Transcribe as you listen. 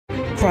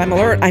Crime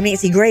Alert, I'm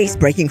Nancy Grace.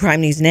 Breaking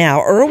crime news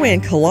now.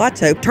 Erwin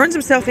Colato turns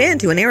himself in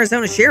to an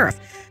Arizona sheriff.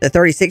 The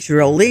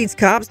 36-year-old leads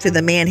cops to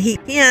the man he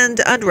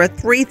pinned under a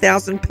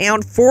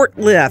 3,000-pound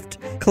forklift.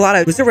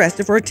 Colato was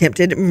arrested for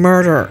attempted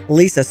murder.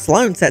 Lisa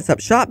Sloan sets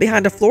up shop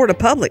behind a Florida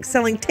Publix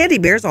selling teddy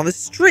bears on the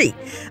street.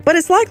 But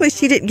it's likely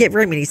she didn't get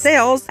very many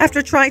sales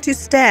after trying to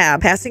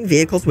stab passing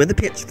vehicles with a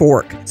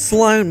pitchfork.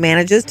 Sloan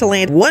manages to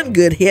land one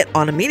good hit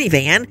on a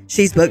minivan.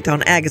 She's booked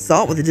on ag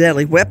assault with a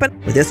deadly weapon.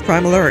 With this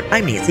Crime Alert,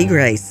 I'm Nancy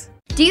Grace.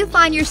 Do you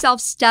find yourself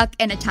stuck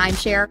in a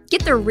timeshare?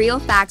 Get the real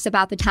facts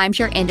about the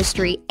timeshare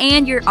industry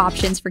and your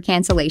options for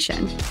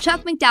cancellation.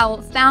 Chuck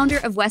McDowell, founder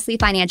of Wesley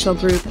Financial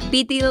Group,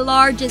 beat the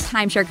largest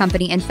timeshare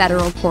company in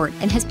federal court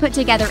and has put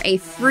together a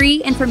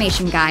free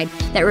information guide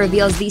that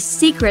reveals the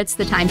secrets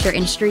the timeshare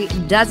industry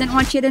doesn't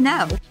want you to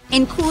know,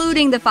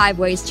 including the 5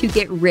 ways to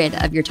get rid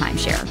of your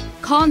timeshare.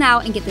 Call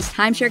now and get this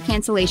timeshare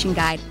cancellation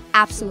guide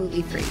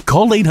absolutely free.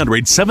 Call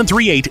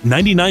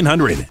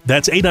 800-738-9900.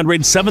 That's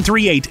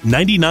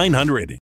 800-738-9900.